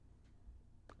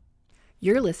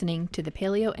You're listening to the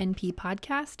Paleo NP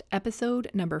podcast,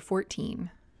 episode number 14.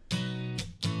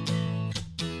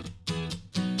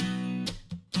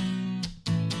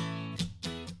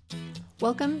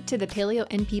 Welcome to the Paleo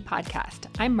NP podcast.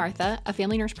 I'm Martha, a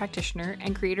family nurse practitioner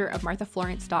and creator of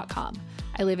MarthaFlorence.com.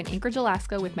 I live in Anchorage,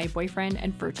 Alaska with my boyfriend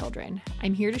and fur children.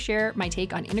 I'm here to share my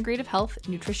take on integrative health,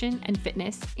 nutrition, and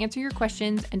fitness, answer your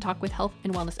questions, and talk with health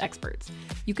and wellness experts.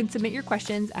 You can submit your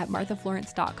questions at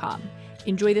MarthaFlorence.com.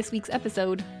 Enjoy this week's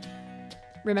episode.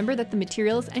 Remember that the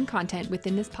materials and content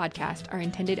within this podcast are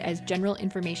intended as general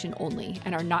information only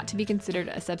and are not to be considered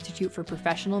a substitute for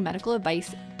professional medical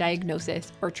advice,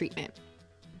 diagnosis, or treatment.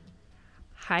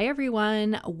 Hi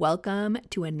everyone, welcome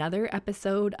to another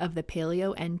episode of the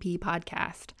Paleo NP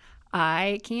podcast.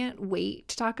 I can't wait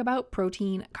to talk about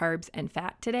protein, carbs, and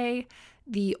fat today.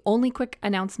 The only quick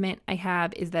announcement I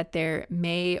have is that there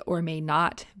may or may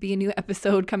not be a new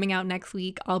episode coming out next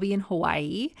week. I'll be in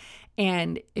Hawaii,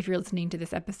 and if you're listening to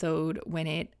this episode when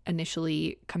it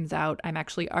initially comes out, I'm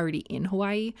actually already in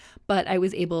Hawaii, but I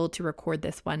was able to record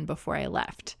this one before I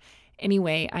left.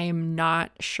 Anyway, I am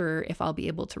not sure if I'll be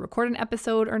able to record an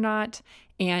episode or not,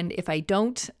 and if I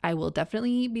don't, I will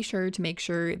definitely be sure to make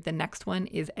sure the next one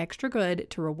is extra good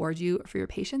to reward you for your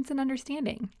patience and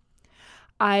understanding.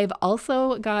 I've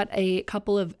also got a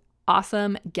couple of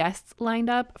awesome guests lined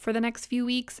up for the next few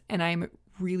weeks, and I'm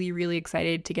really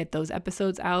excited to get those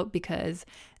episodes out because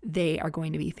they are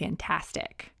going to be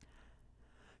fantastic.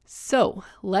 So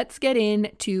let's get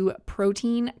into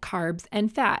protein, carbs,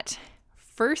 and fat.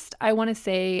 First, I want to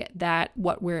say that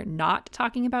what we're not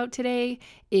talking about today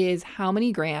is how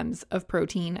many grams of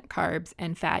protein, carbs,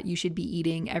 and fat you should be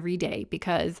eating every day,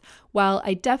 because while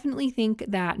I definitely think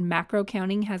that macro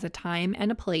counting has a time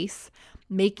and a place,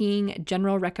 making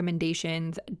general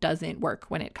recommendations doesn't work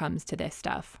when it comes to this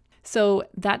stuff. So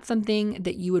that's something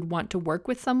that you would want to work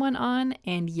with someone on,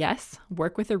 and yes,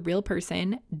 work with a real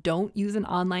person. Don't use an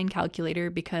online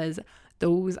calculator because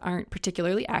those aren't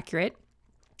particularly accurate.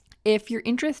 If you're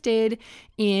interested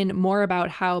in more about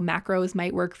how macros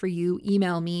might work for you,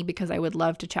 email me because I would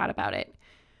love to chat about it.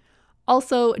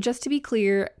 Also, just to be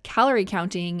clear, calorie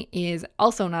counting is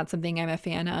also not something I'm a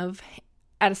fan of.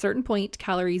 At a certain point,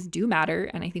 calories do matter,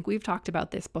 and I think we've talked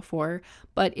about this before,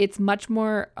 but it's a much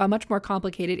more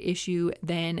complicated issue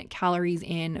than calories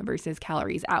in versus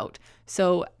calories out.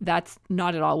 So that's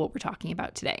not at all what we're talking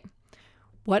about today.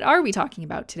 What are we talking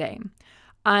about today?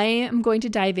 I am going to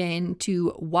dive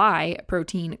into why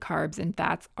protein, carbs, and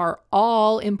fats are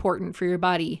all important for your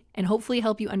body and hopefully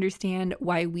help you understand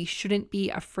why we shouldn't be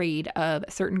afraid of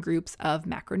certain groups of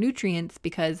macronutrients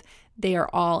because they are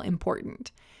all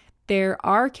important. There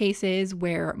are cases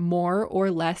where more or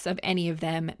less of any of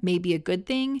them may be a good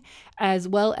thing, as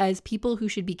well as people who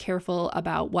should be careful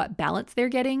about what balance they're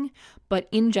getting, but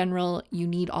in general, you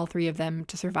need all three of them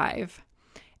to survive.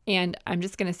 And I'm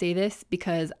just going to say this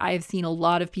because I've seen a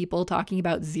lot of people talking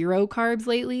about zero carbs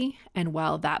lately. And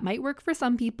while that might work for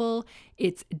some people,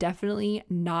 it's definitely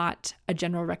not a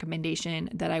general recommendation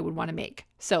that I would want to make.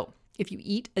 So if you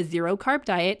eat a zero carb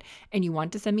diet and you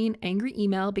want to send me an angry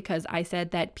email because I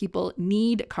said that people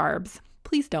need carbs,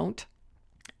 please don't.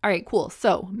 All right, cool.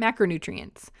 So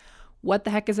macronutrients. What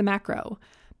the heck is a macro?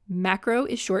 Macro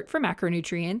is short for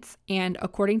macronutrients. And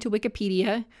according to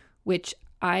Wikipedia, which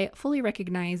I fully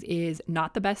recognize is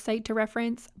not the best site to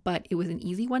reference, but it was an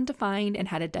easy one to find and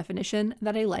had a definition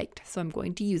that I liked, so I'm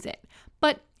going to use it.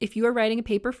 But if you are writing a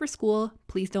paper for school,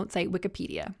 please don't cite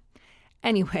Wikipedia.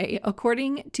 Anyway,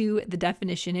 according to the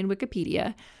definition in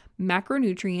Wikipedia,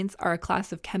 macronutrients are a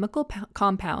class of chemical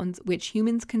compounds which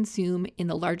humans consume in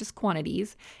the largest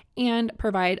quantities and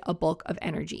provide a bulk of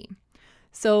energy.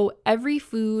 So every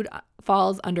food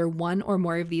falls under one or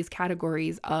more of these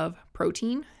categories of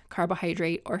protein,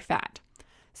 carbohydrate, or fat.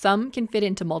 Some can fit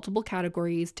into multiple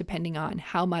categories depending on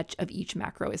how much of each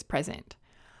macro is present.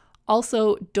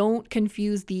 Also, don't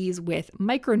confuse these with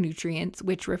micronutrients,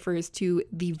 which refers to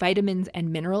the vitamins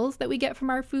and minerals that we get from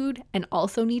our food and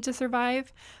also need to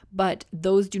survive, but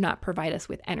those do not provide us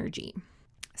with energy.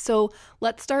 So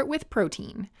let's start with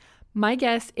protein. My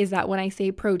guess is that when I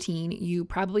say protein, you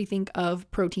probably think of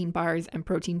protein bars and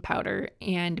protein powder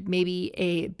and maybe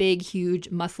a big, huge,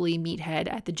 muscly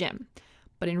meathead at the gym.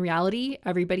 But in reality,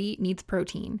 everybody needs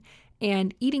protein.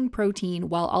 And eating protein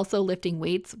while also lifting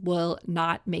weights will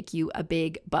not make you a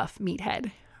big, buff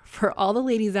meathead. For all the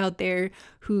ladies out there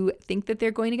who think that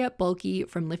they're going to get bulky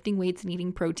from lifting weights and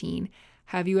eating protein,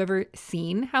 have you ever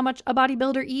seen how much a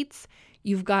bodybuilder eats?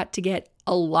 You've got to get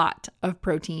a lot of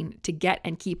protein to get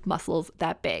and keep muscles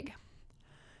that big.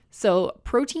 So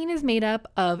protein is made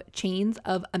up of chains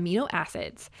of amino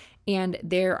acids, And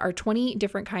there are 20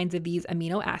 different kinds of these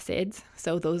amino acids.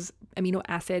 So those amino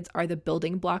acids are the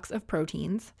building blocks of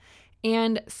proteins.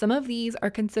 And some of these are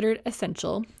considered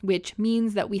essential, which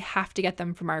means that we have to get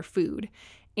them from our food.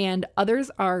 And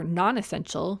others are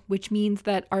non-essential, which means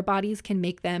that our bodies can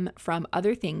make them from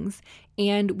other things,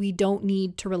 and we don't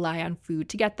need to rely on food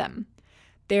to get them.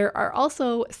 There are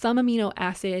also some amino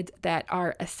acids that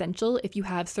are essential if you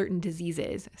have certain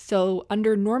diseases. So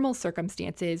under normal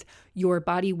circumstances, your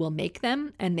body will make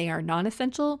them and they are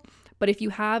non-essential. But if you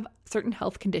have certain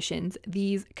health conditions,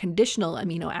 these conditional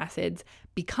amino acids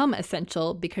become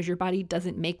essential because your body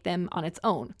doesn't make them on its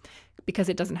own, because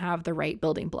it doesn't have the right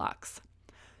building blocks.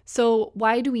 So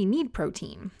why do we need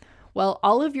protein? Well,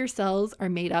 all of your cells are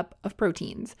made up of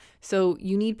proteins. So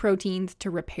you need proteins to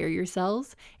repair your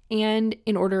cells and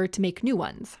in order to make new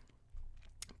ones.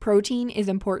 Protein is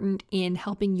important in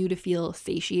helping you to feel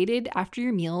satiated after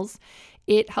your meals.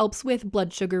 It helps with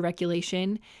blood sugar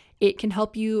regulation. It can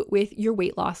help you with your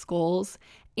weight loss goals,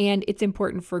 and it's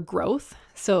important for growth.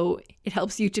 So it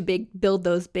helps you to build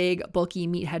those big, bulky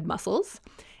meathead muscles.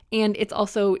 And it's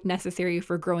also necessary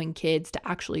for growing kids to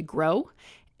actually grow.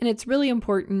 And it's really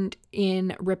important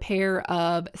in repair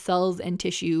of cells and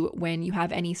tissue when you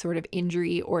have any sort of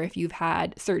injury or if you've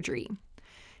had surgery.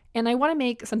 And I want to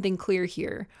make something clear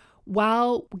here.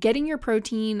 While getting your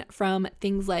protein from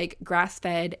things like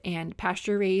grass-fed and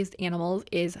pasture-raised animals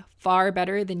is far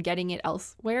better than getting it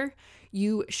elsewhere,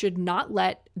 you should not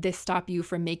let this stop you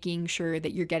from making sure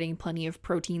that you're getting plenty of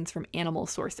proteins from animal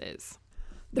sources.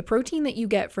 The protein that you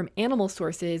get from animal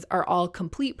sources are all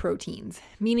complete proteins,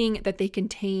 meaning that they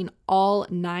contain all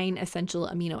 9 essential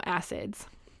amino acids.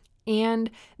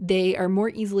 And they are more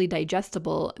easily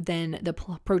digestible than the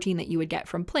protein that you would get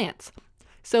from plants.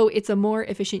 So it's a more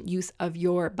efficient use of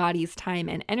your body's time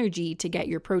and energy to get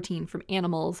your protein from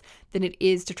animals than it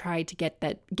is to try to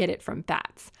get it from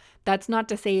fats. That's not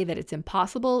to say that it's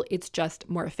impossible, it's just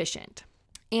more efficient.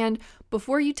 And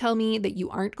before you tell me that you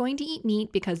aren't going to eat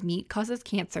meat because meat causes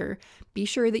cancer, be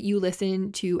sure that you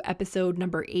listen to episode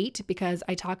number 8 because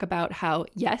I talk about how,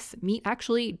 yes, meat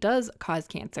actually does cause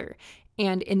cancer.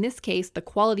 And in this case, the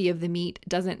quality of the meat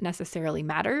doesn't necessarily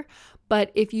matter.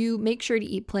 But if you make sure to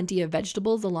eat plenty of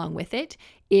vegetables along with it,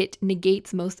 it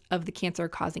negates most of the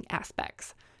cancer-causing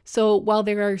aspects. So while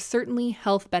there are certainly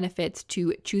health benefits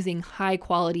to choosing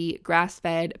high-quality,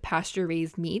 grass-fed,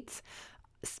 pasture-raised meats,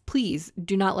 please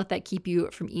do not let that keep you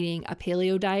from eating a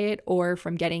paleo diet or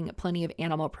from getting plenty of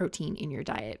animal protein in your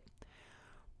diet.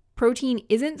 Protein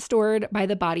isn't stored by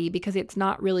the body because it's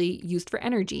not really used for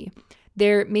energy.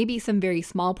 There may be some very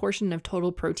small portion of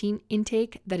total protein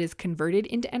intake that is converted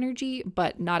into energy,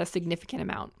 but not a significant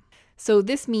amount. So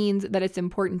this means that it's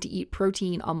important to eat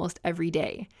protein almost every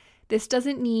day. This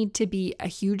doesn't need to be a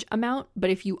huge amount, but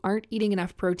if you aren't eating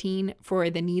enough protein for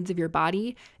the needs of your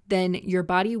body, then your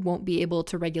body won't be able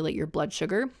to regulate your blood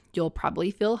sugar. You'll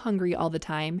probably feel hungry all the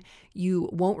time. You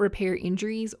won't repair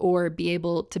injuries or be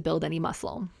able to build any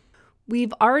muscle.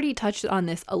 We've already touched on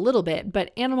this a little bit,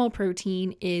 but animal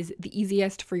protein is the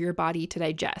easiest for your body to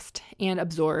digest and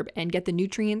absorb and get the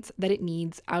nutrients that it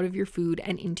needs out of your food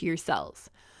and into your cells.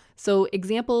 So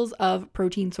examples of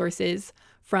protein sources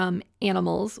from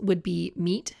animals would be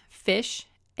meat, fish,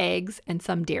 eggs, and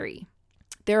some dairy.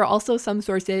 There are also some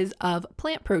sources of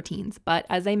plant proteins, but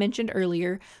as I mentioned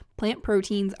earlier, plant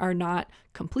proteins are not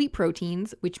complete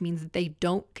proteins, which means that they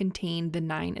don't contain the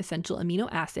 9 essential amino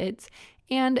acids,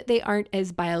 and they aren't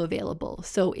as bioavailable.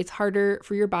 So it's harder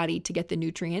for your body to get the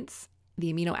nutrients,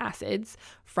 the amino acids,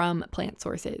 from plant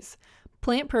sources.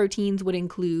 Plant proteins would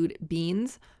include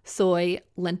beans, soy,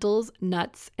 lentils,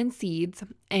 nuts, and seeds,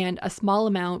 and a small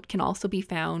amount can also be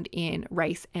found in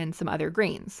rice and some other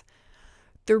grains.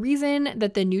 The reason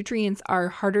that the nutrients are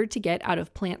harder to get out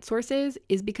of plant sources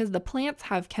is because the plants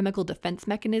have chemical defense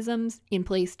mechanisms in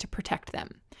place to protect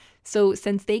them. So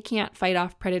since they can't fight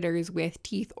off predators with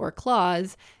teeth or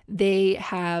claws, they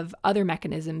have other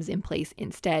mechanisms in place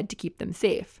instead to keep them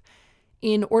safe.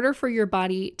 In order for your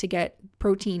body to get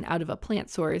protein out of a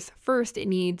plant source, first it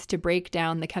needs to break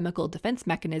down the chemical defense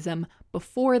mechanism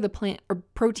before the plant or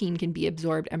protein can be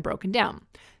absorbed and broken down.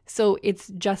 So it's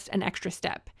just an extra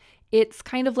step. It's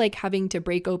kind of like having to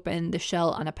break open the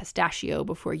shell on a pistachio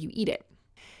before you eat it.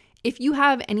 If you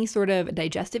have any sort of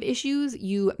digestive issues,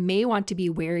 you may want to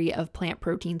be wary of plant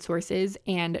protein sources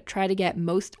and try to get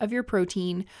most of your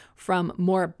protein from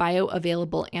more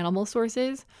bioavailable animal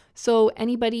sources. So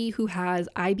anybody who has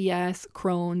IBS,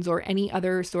 Crohn's, or any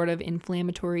other sort of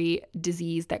inflammatory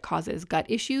disease that causes gut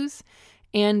issues.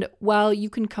 And while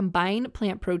you can combine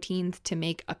plant proteins to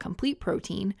make a complete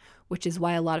protein, which is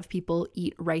why a lot of people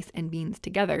eat rice and beans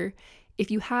together, if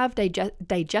you have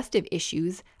digestive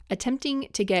issues, attempting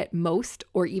to get most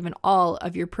or even all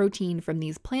of your protein from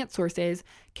these plant sources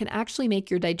can actually make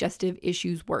your digestive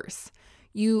issues worse.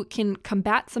 You can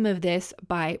combat some of this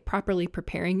by properly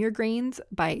preparing your grains,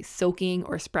 by soaking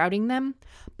or sprouting them,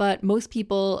 but most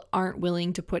people aren't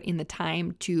willing to put in the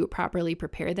time to properly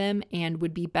prepare them and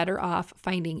would be better off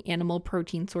finding animal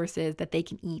protein sources that they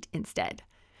can eat instead.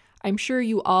 I'm sure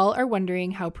you all are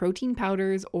wondering how protein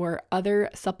powders or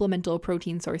other supplemental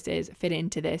protein sources fit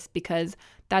into this, because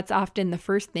that's often the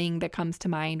first thing that comes to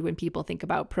mind when people think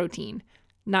about protein.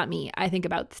 Not me, I think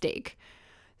about steak.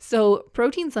 So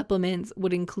protein supplements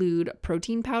would include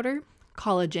protein powder,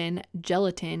 collagen,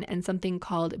 gelatin, and something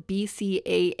called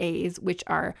BCAAs, which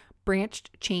are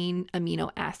branched chain amino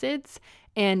acids.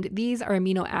 And these are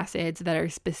amino acids that are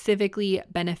specifically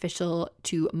beneficial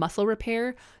to muscle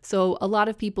repair. So a lot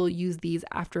of people use these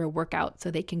after a workout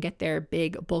so they can get their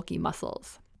big, bulky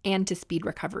muscles and to speed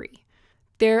recovery.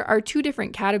 There are two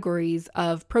different categories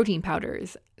of protein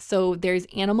powders. So there's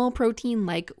animal protein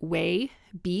like whey,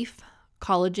 beef,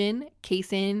 collagen,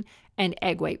 casein, and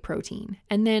egg white protein.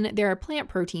 And then there are plant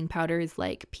protein powders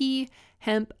like pea,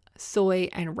 hemp, soy,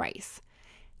 and rice.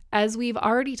 As we've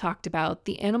already talked about,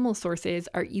 the animal sources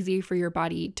are easy for your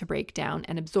body to break down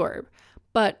and absorb.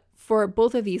 But for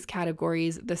both of these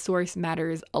categories, the source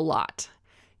matters a lot.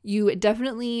 You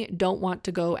definitely don't want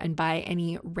to go and buy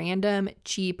any random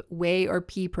cheap whey or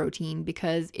pea protein,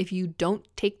 because if you don't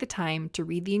take the time to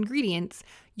read the ingredients,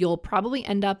 you'll probably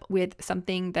end up with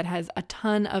something that has a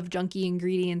ton of junky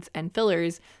ingredients and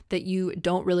fillers that you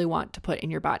don't really want to put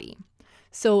in your body.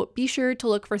 So be sure to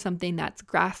look for something that's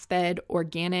grass-fed,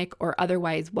 organic, or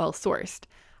otherwise well-sourced.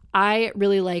 I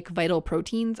really like Vital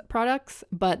Proteins products,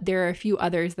 but there are a few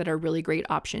others that are really great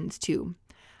options too.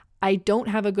 I don't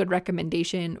have a good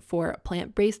recommendation for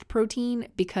plant-based protein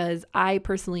because I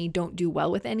personally don't do well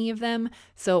with any of them,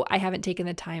 so I haven't taken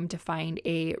the time to find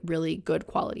a really good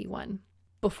quality one.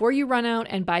 Before you run out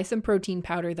and buy some protein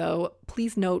powder though,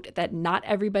 please note that not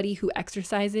everybody who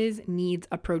exercises needs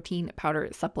a protein powder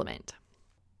supplement.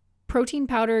 Protein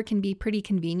powder can be pretty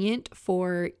convenient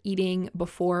for eating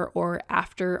before or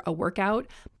after a workout,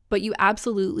 but you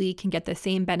absolutely can get the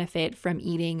same benefit from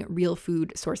eating real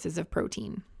food sources of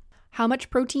protein. How much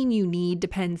protein you need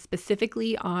depends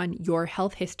specifically on your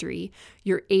health history,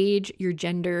 your age, your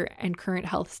gender, and current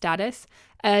health status,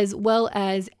 as well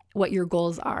as what your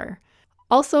goals are.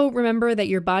 Also, remember that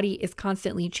your body is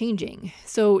constantly changing.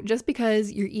 So just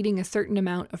because you're eating a certain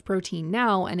amount of protein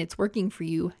now and it's working for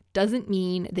you, doesn't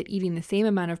mean that eating the same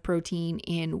amount of protein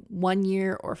in 1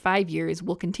 year or 5 years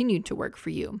will continue to work for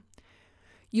you.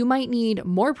 You might need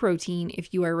more protein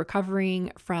if you are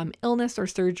recovering from illness or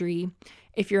surgery,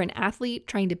 if you're an athlete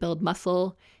trying to build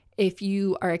muscle, if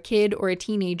you are a kid or a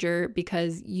teenager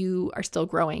because you are still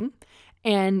growing,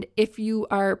 and if you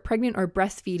are pregnant or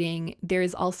breastfeeding, there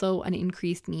is also an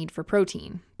increased need for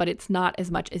protein, but it's not as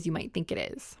much as you might think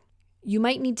it is. You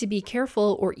might need to be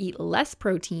careful or eat less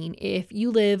protein if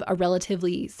you live a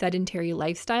relatively sedentary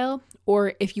lifestyle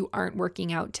or if you aren't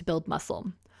working out to build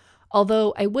muscle.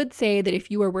 Although I would say that if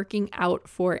you are working out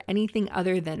for anything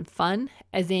other than fun,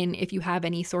 as in if you have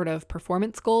any sort of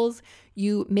performance goals,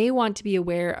 you may want to be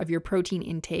aware of your protein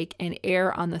intake and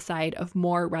err on the side of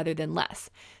more rather than less.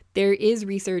 There is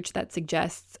research that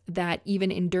suggests that even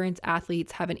endurance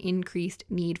athletes have an increased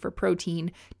need for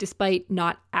protein despite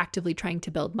not actively trying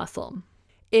to build muscle.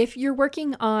 If you're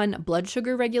working on blood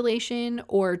sugar regulation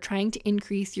or trying to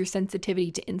increase your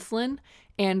sensitivity to insulin,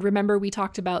 and remember we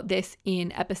talked about this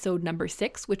in episode number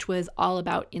 6, which was all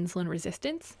about insulin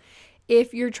resistance.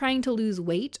 If you're trying to lose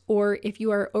weight or if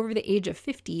you are over the age of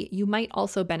 50, you might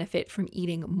also benefit from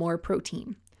eating more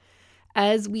protein.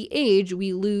 As we age,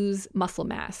 we lose muscle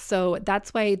mass. So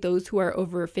that's why those who are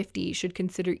over 50 should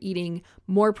consider eating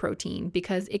more protein,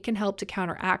 because it can help to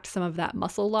counteract some of that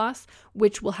muscle loss,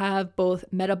 which will have both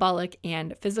metabolic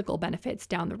and physical benefits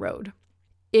down the road.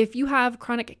 If you have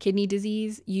chronic kidney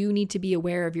disease, you need to be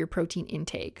aware of your protein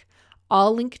intake.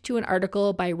 I'll link to an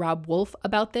article by Rob Wolf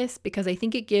about this because I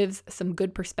think it gives some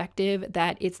good perspective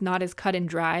that it's not as cut and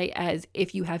dry as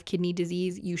if you have kidney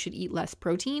disease, you should eat less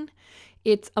protein.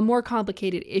 It's a more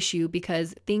complicated issue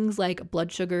because things like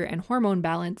blood sugar and hormone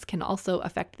balance can also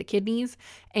affect the kidneys,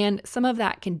 and some of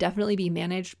that can definitely be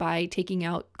managed by taking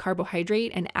out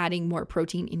carbohydrate and adding more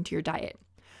protein into your diet.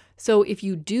 So if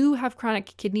you do have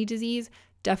chronic kidney disease,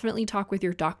 definitely talk with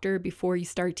your doctor before you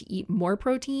start to eat more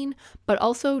protein, but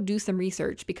also do some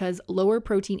research because lower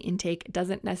protein intake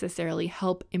doesn't necessarily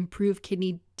help improve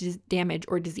kidney damage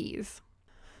or disease.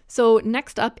 So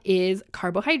next up is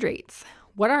carbohydrates.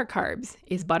 What are carbs?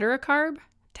 Is butter a carb?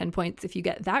 10 points if you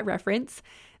get that reference.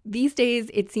 These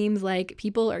days, it seems like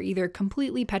people are either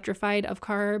completely petrified of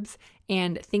carbs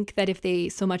and think that if they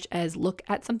so much as look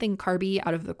at something carby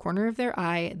out of the corner of their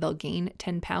eye, they'll gain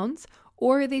 10 pounds,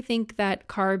 or they think that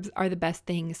carbs are the best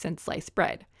thing since sliced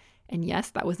bread. And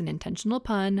yes, that was an intentional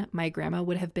pun. My grandma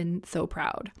would have been so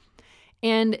proud.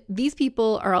 And these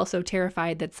people are also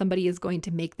terrified that somebody's going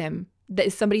to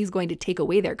take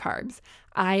away their carbs.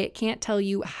 I can't tell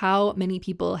you how many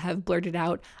people have blurted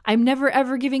out, "I'm never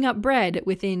ever giving up bread,"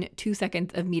 within 2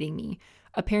 seconds of meeting me.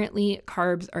 Apparently,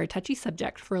 carbs are a touchy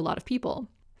subject for a lot of people.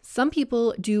 Some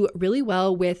people do really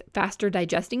well with faster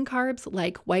digesting carbs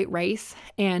like white rice,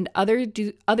 and others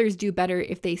do better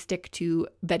if they stick to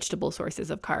vegetable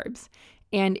sources of carbs.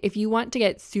 And if you want to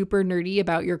get super nerdy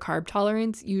about your carb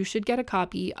tolerance, you should get a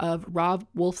copy of Robb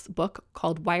Wolf's book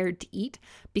called Wired to Eat,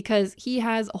 because he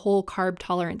has a whole carb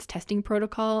tolerance testing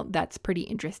protocol that's pretty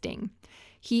interesting.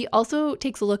 He also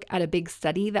takes a look at a big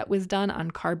study that was done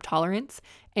on carb tolerance,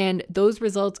 and those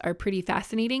results are pretty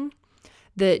fascinating.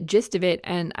 The gist of it,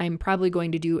 and I'm probably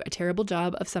going to do a terrible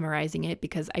job of summarizing it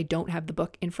because I don't have the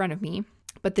book in front of me,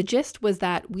 but the gist was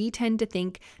that we tend to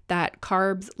think that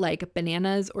carbs like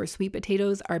bananas or sweet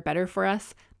potatoes are better for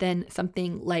us than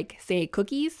something like, say,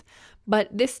 cookies. But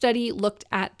this study looked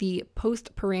at the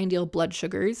postprandial blood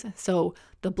sugars, so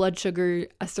the blood sugar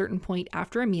a certain point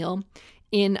after a meal,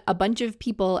 in a bunch of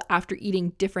people after eating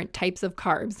different types of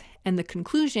carbs. And the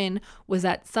conclusion was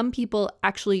that some people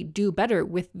actually do better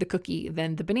with the cookie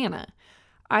than the banana.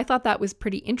 I thought that was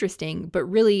pretty interesting, but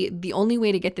really the only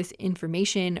way to get this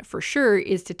information for sure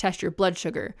is to test your blood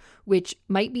sugar, which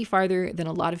might be farther than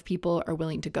a lot of people are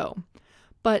willing to go.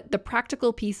 But the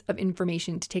practical piece of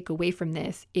information to take away from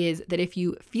this is that if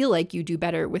you feel like you do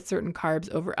better with certain carbs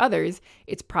over others,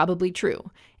 it's probably true.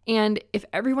 And if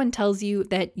everyone tells you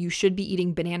that you should be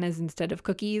eating bananas instead of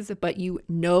cookies, but you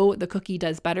know the cookie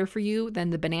does better for you than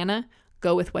the banana,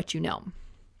 go with what you know.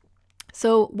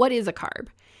 So what is a carb?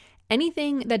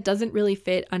 Anything that doesn't really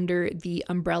fit under the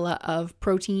umbrella of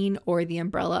protein or the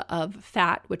umbrella of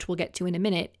fat, which we'll get to in a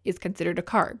minute, is considered a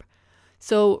carb.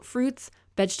 So fruits,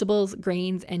 vegetables,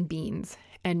 grains, and beans.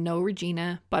 And no,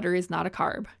 Regina, butter is not a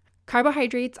carb.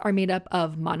 Carbohydrates are made up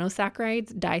of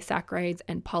monosaccharides, disaccharides,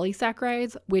 and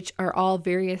polysaccharides, which are all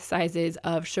various sizes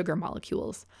of sugar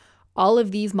molecules. All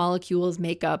of these molecules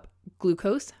make up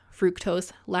glucose,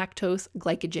 fructose, lactose,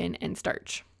 glycogen, and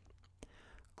starch.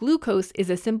 Glucose is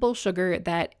a simple sugar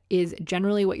that is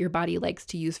generally what your body likes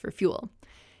to use for fuel.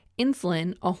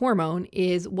 Insulin, a hormone,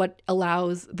 is what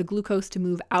allows the glucose to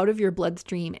move out of your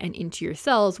bloodstream and into your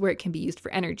cells where it can be used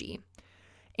for energy.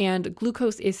 And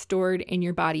glucose is stored in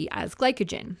your body as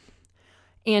glycogen.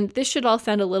 And this should all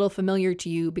sound a little familiar to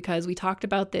you because we talked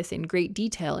about this in great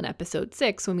detail in episode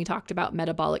 6 when we talked about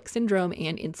metabolic syndrome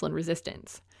and insulin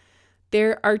resistance.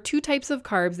 There are 2 types of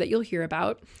carbs that you'll hear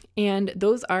about, and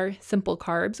those are simple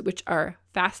carbs, which are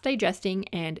fast digesting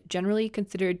and generally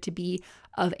considered to be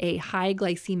of a high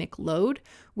glycemic load,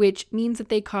 which means that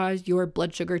they cause your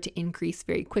blood sugar to increase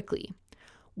very quickly.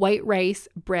 White rice,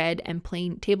 bread, and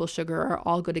plain table sugar are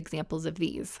all good examples of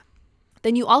these.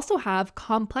 Then you also have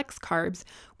complex carbs,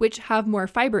 which have more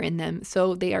fiber in them,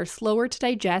 so they are slower to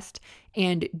digest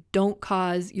and don't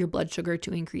cause your blood sugar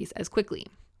to increase as quickly.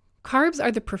 Carbs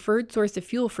are the preferred source of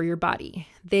fuel for your body.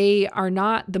 They are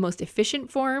not the most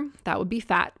efficient form, that would be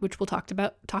fat, which we'll talk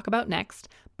about next,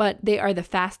 but they are the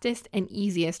fastest and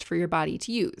easiest for your body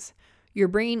to use. Your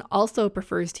brain also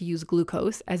prefers to use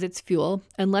glucose as its fuel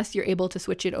unless you're able to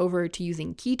switch it over to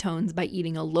using ketones by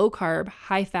eating a low-carb,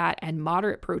 high-fat, and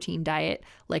moderate protein diet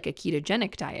like a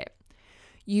ketogenic diet.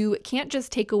 You can't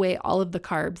just take away all of the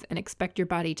carbs and expect your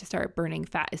body to start burning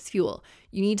fat as fuel.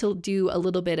 You need to do a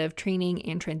little bit of training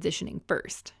and transitioning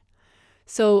first.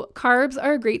 So carbs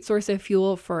are a great source of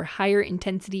fuel for higher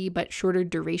intensity but shorter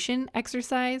duration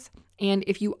exercise. And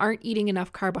if you aren't eating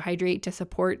enough carbohydrate to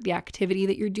support the activity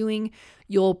that you're doing,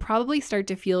 you'll probably start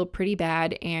to feel pretty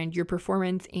bad and your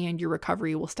performance and your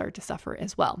recovery will start to suffer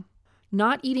as well.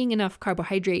 Not eating enough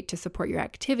carbohydrate to support your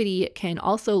activity can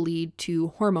also lead to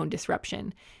hormone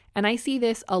disruption. And I see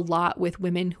this a lot with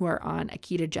women who are on a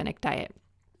ketogenic diet.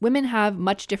 Women have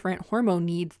much different hormone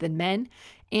needs than men,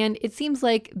 and it seems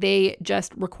like they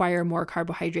just require more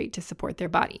carbohydrate to support their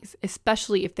bodies,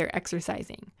 especially if they're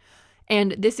exercising.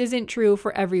 And this isn't true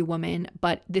for every woman,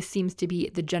 but this seems to be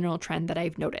the general trend that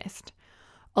I've noticed.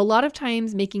 A lot of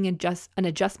times making an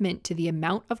adjustment to the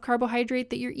amount of carbohydrate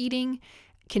that you're eating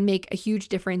can make a huge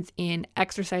difference in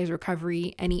exercise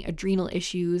recovery, any adrenal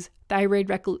issues,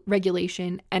 thyroid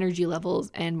regulation, energy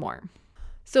levels, and more.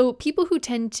 So people who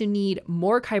tend to need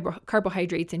more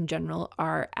carbohydrates in general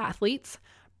are athletes,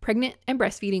 Pregnant and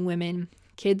breastfeeding women,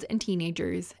 kids and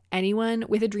teenagers, anyone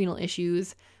with adrenal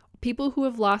issues, people who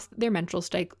have lost their menstrual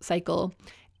cycle,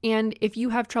 and if you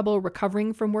have trouble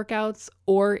recovering from workouts,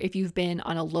 or if you've been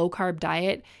on a low carb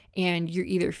diet and you're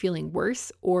either feeling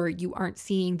worse or you aren't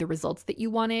seeing the results that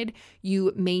you wanted,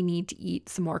 you may need to eat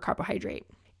some more carbohydrate.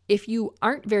 If you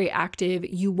aren't very active,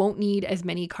 you won't need as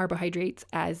many carbohydrates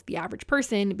as the average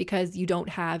person because you don't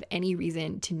have any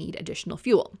reason to need additional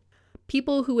fuel.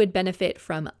 People who would benefit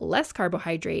from less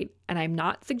carbohydrate, and I'm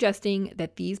not suggesting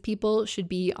that these people should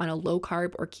be on a low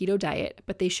carb or keto diet,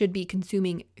 but they should be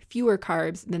consuming fewer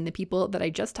carbs than the people that I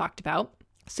just talked about.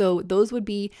 So those would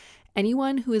be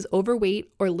anyone who is overweight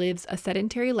or lives a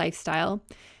sedentary lifestyle,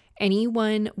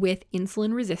 anyone with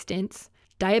insulin resistance,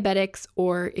 diabetics,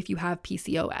 or if you have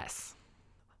PCOS.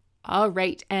 All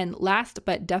right, and last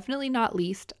but definitely not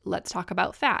least, let's talk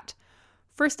about fat.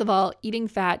 First of all, eating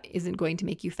fat isn't going to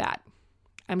make you fat.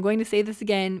 I'm going to say this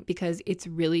again because it's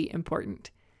really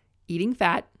important. Eating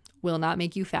fat will not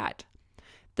make you fat.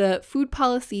 The food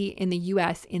policy in the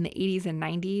US in the 80s and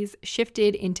 90s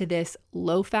shifted into this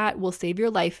low-fat will save your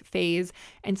life phase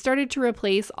and started to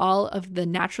replace all of the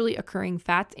naturally occurring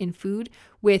fats in food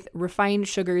with refined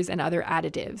sugars and other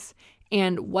additives.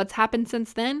 And what's happened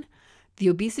since then? The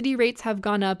obesity rates have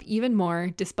gone up even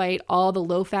more despite all the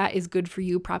low-fat is good for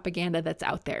you propaganda that's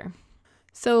out there.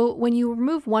 So when you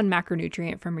remove one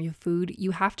macronutrient from your food,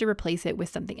 you have to replace it with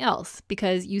something else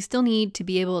because you still need to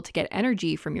be able to get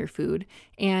energy from your food.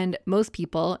 And most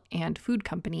people and food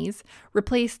companies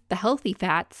replace the healthy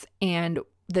fats and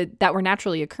that were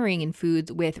naturally occurring in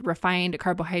foods with refined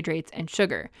carbohydrates and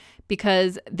sugar,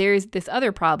 because there's this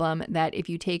other problem that if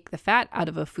you take the fat out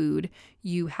of a food,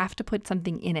 you have to put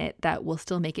something in it that will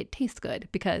still make it taste good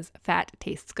because fat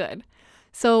tastes good.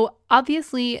 So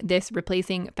obviously, this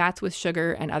replacing fats with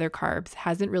sugar and other carbs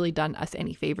hasn't really done us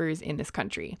any favors in this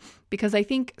country, because I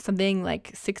think something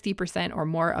like 60% or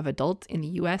more of adults in the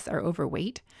US are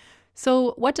overweight.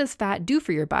 So what does fat do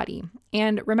for your body?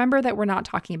 And remember that we're not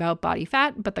talking about body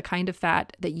fat, but the kind of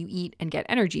fat that you eat and get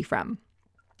energy from.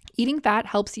 Eating fat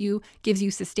gives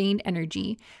you sustained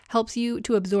energy, helps you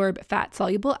to absorb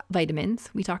fat-soluble vitamins.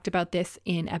 We talked about this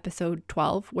in episode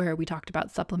 12, where we talked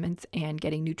about supplements and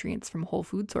getting nutrients from whole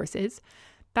food sources.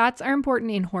 Fats are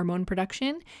important in hormone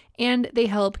production, and they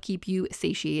help keep you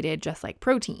satiated just like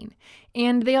protein.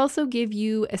 And they also give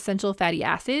you essential fatty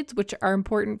acids, which are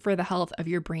important for the health of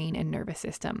your brain and nervous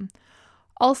system.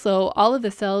 Also, all of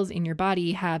the cells in your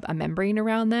body have a membrane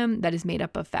around them that is made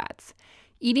up of fats.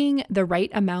 Eating the right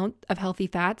amount of healthy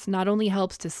fats not only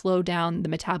helps to slow down the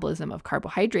metabolism of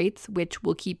carbohydrates, which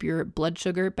will keep your blood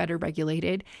sugar better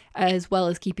regulated, as well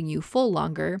as keeping you full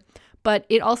longer, but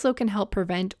it also can help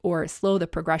prevent or slow the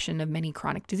progression of many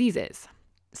chronic diseases.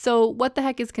 So what the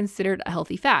heck is considered a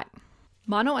healthy fat?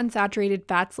 Monounsaturated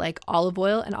fats like olive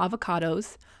oil and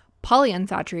avocados,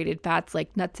 polyunsaturated fats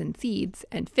like nuts and seeds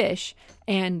and fish,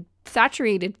 and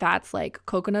saturated fats like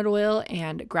coconut oil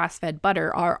and grass-fed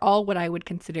butter are all what I would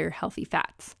consider healthy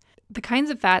fats. The kinds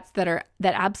of fats that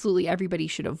absolutely everybody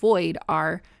should avoid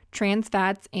are trans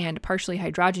fats and partially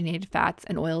hydrogenated fats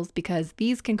and oils, because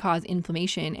these can cause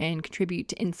inflammation and contribute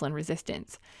to insulin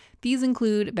resistance. These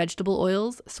include vegetable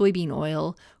oils, soybean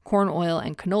oil, corn oil,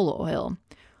 and canola oil.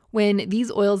 When these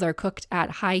oils are cooked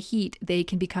at high heat, they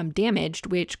can become damaged,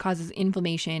 which causes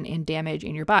inflammation and damage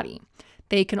in your body.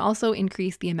 They can also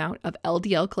increase the amount of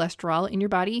LDL cholesterol in your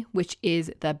body, which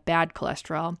is the bad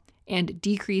cholesterol, and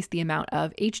decrease the amount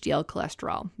of HDL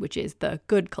cholesterol, which is the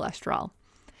good cholesterol.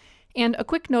 And a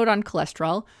quick note on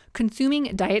cholesterol: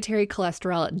 consuming dietary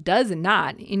cholesterol does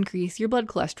not increase your blood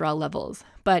cholesterol levels,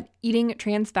 but eating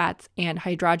trans fats and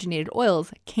hydrogenated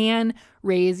oils can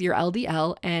raise your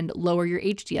LDL and lower your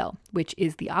HDL, which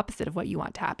is the opposite of what you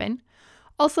want to happen.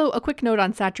 Also, a quick note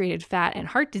on saturated fat and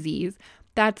heart disease.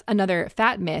 That's another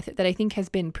fat myth that I think has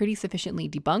been pretty sufficiently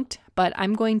debunked, but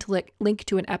I'm going to link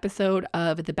to an episode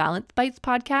of the Balanced Bites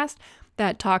podcast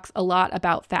that talks a lot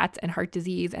about fats and heart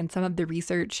disease and some of the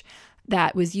research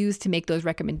that was used to make those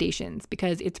recommendations,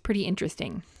 because it's pretty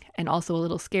interesting and also a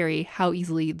little scary how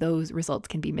easily those results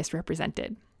can be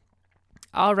misrepresented.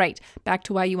 All right, back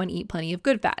to why you want to eat plenty of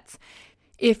good fats.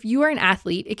 If you are an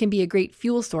athlete, it can be a great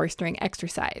fuel source during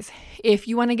exercise. If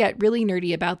you want to get really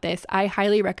nerdy about this, I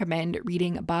highly recommend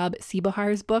reading Bob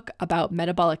Seebohar's book about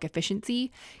metabolic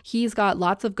efficiency. He's got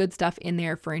lots of good stuff in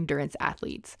there for endurance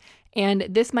athletes. And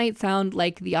this might sound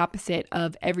like the opposite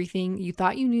of everything you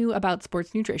thought you knew about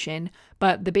sports nutrition,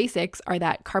 but the basics are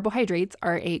that carbohydrates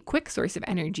are a quick source of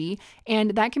energy,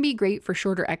 and that can be great for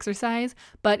shorter exercise.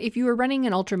 But if you are running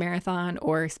an ultramarathon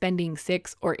or spending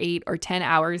 6 or 8 or 10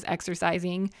 hours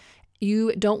exercising,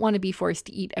 You don't want to be forced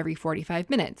to eat every 45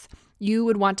 minutes. You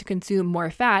would want to consume more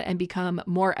fat and become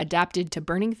more adapted to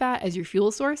burning fat as your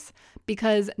fuel source,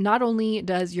 because not only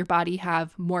does your body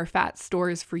have more fat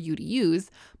stores for you to use,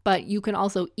 but you can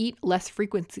also eat less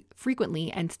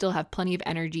frequently and still have plenty of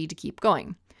energy to keep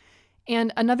going.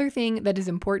 And another thing that is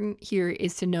important here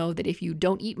is to know that if you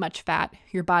don't eat much fat,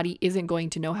 your body isn't going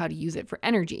to know how to use it for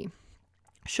energy.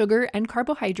 Sugar and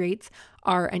carbohydrates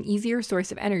are an easier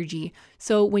source of energy,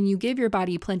 so when you give your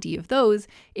body plenty of those,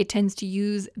 it tends to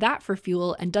use that for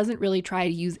fuel and doesn't really try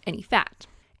to use any fat.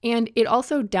 And it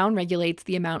also downregulates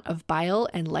the amount of bile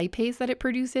and lipase that it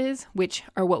produces, which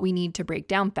are what we need to break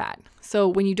down fat. So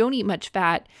when you don't eat much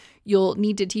fat, you'll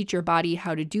need to teach your body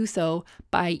how to do so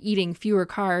by eating fewer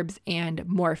carbs and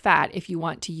more fat if you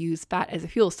want to use fat as a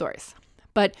fuel source.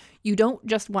 But you don't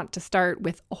just want to start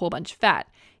with a whole bunch of fat.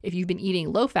 If you've been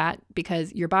eating low fat,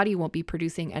 because your body won't be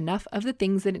producing enough of the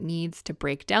things that it needs to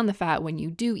break down the fat when you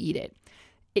do eat it.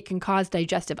 It can cause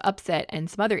digestive upset and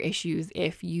some other issues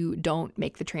if you don't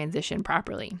make the transition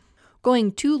properly.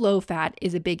 Going too low fat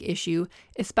is a big issue,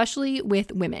 especially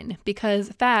with women, because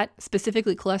fat,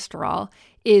 specifically cholesterol,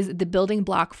 is the building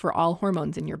block for all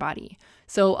hormones in your body.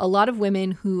 So a lot of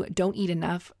women who don't eat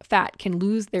enough fat can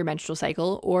lose their menstrual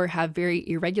cycle or have very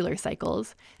irregular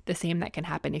cycles, the same that can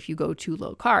happen if you go too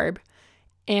low carb.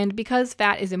 And because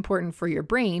fat is important for your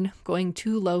brain, going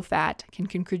too low fat can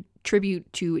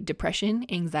contribute to depression,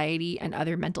 anxiety, and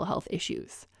other mental health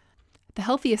issues. The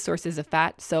healthiest sources of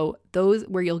fat, so those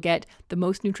where you'll get the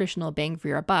most nutritional bang for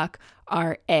your buck,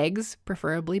 are eggs,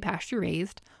 preferably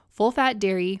pasture-raised, full-fat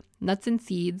dairy, nuts and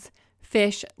seeds,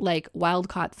 fish like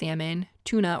wild-caught salmon,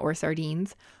 tuna or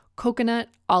sardines, coconut,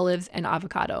 olives, and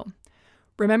avocado.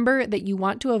 Remember that you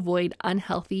want to avoid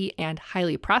unhealthy and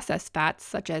highly processed fats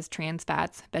such as trans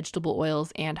fats, vegetable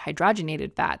oils, and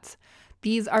hydrogenated fats.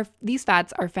 These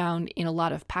fats are found in a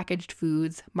lot of packaged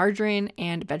foods, margarine,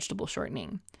 and vegetable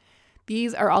shortening.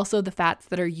 These are also the fats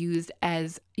that are used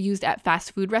at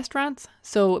fast food restaurants,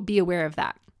 so be aware of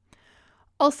that.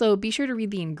 Also, be sure to read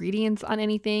the ingredients on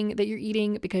anything that you're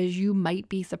eating because you might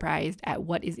be surprised at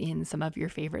what is in some of your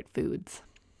favorite foods.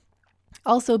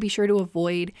 Also, be sure to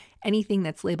avoid anything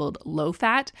that's labeled low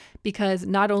fat because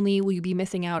not only will you be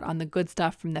missing out on the good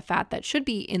stuff from the fat that should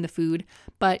be in the food,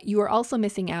 but you are also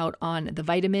missing out on the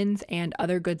vitamins and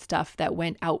other good stuff that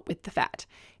went out with the fat.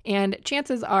 And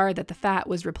chances are that the fat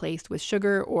was replaced with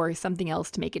sugar or something else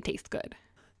to make it taste good.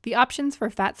 The options for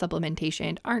fat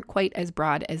supplementation aren't quite as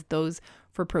broad as those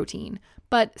for protein,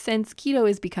 but since keto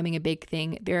is becoming a big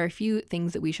thing, there are a few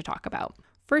things that we should talk about.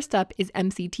 First up is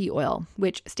MCT oil,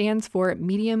 which stands for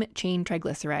medium chain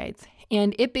triglycerides,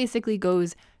 and it basically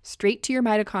goes straight to your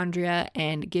mitochondria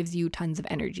and gives you tons of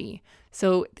energy.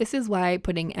 So this is why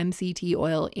putting MCT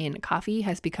oil in coffee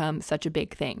has become such a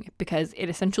big thing, because it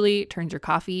essentially turns your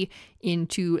coffee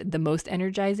into the most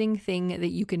energizing thing that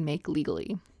you can make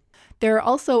legally. There are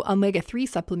also omega-3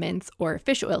 supplements or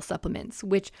fish oil supplements,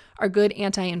 which are good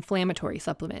anti-inflammatory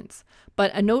supplements.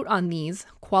 But a note on these,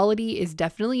 quality is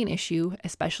definitely an issue,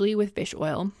 especially with fish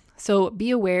oil. So be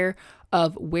aware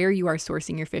of where you are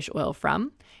sourcing your fish oil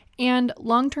from. And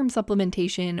long-term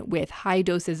supplementation with high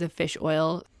doses of fish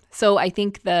oil, so I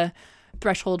think the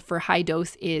threshold for high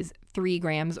dose is 3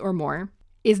 grams or more,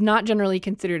 is not generally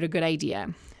considered a good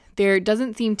idea. There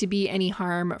doesn't seem to be any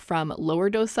harm from lower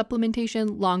dose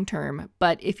supplementation long term,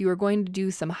 but if you are going to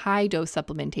do some high dose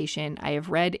supplementation, I have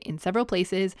read in several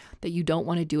places that you don't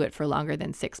want to do it for longer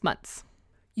than 6 months.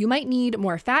 You might need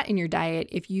more fat in your diet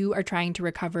if you are trying to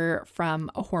recover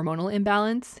from a hormonal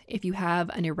imbalance, if you have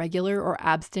an irregular or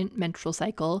absent menstrual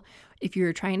cycle, if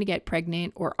you're trying to get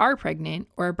pregnant or are pregnant,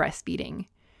 or breastfeeding.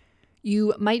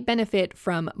 You might benefit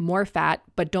from more fat,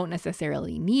 but don't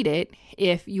necessarily need it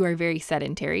if you are very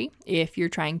sedentary, if you're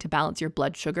trying to balance your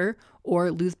blood sugar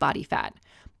or lose body fat.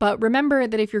 But remember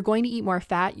that if you're going to eat more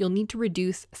fat, you'll need to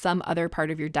reduce some other part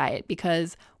of your diet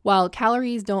because while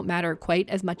calories don't matter quite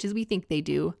as much as we think they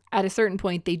do, at a certain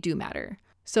point they do matter.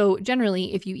 So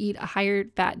generally, if you eat a higher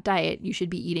fat diet, you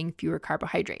should be eating fewer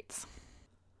carbohydrates.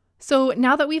 So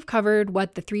now that we've covered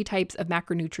what the 3 types of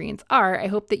macronutrients are, I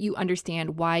hope that you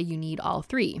understand why you need all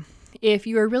 3. If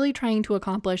you are really trying to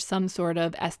accomplish some sort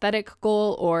of aesthetic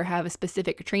goal or have a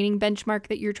specific training benchmark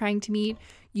that you're trying to meet,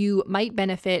 you might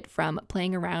benefit from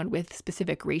playing around with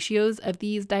specific ratios of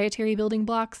these dietary building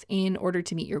blocks in order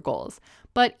to meet your goals.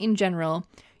 But in general,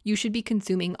 you should be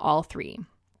consuming all 3.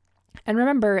 And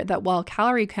remember that while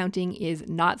calorie counting is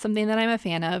not something that I'm a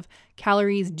fan of,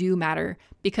 calories do matter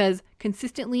because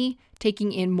consistently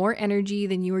taking in more energy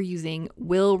than you are using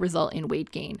will result in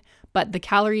weight gain. But the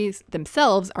calories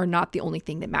themselves are not the only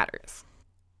thing that matters.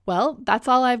 Well, that's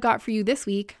all I've got for you this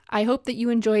week. I hope that you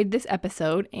enjoyed this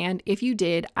episode, and if you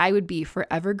did, I would be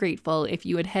forever grateful if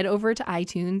you would head over to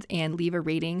iTunes and leave a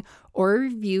rating or a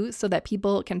review so that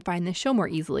people can find this show more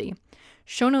easily.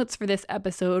 Show notes for this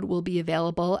episode will be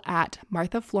available at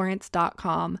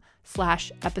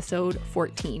marthaflorence.com/episode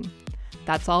 14.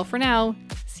 That's all for now.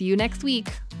 See you next week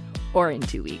or in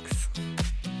 2 weeks.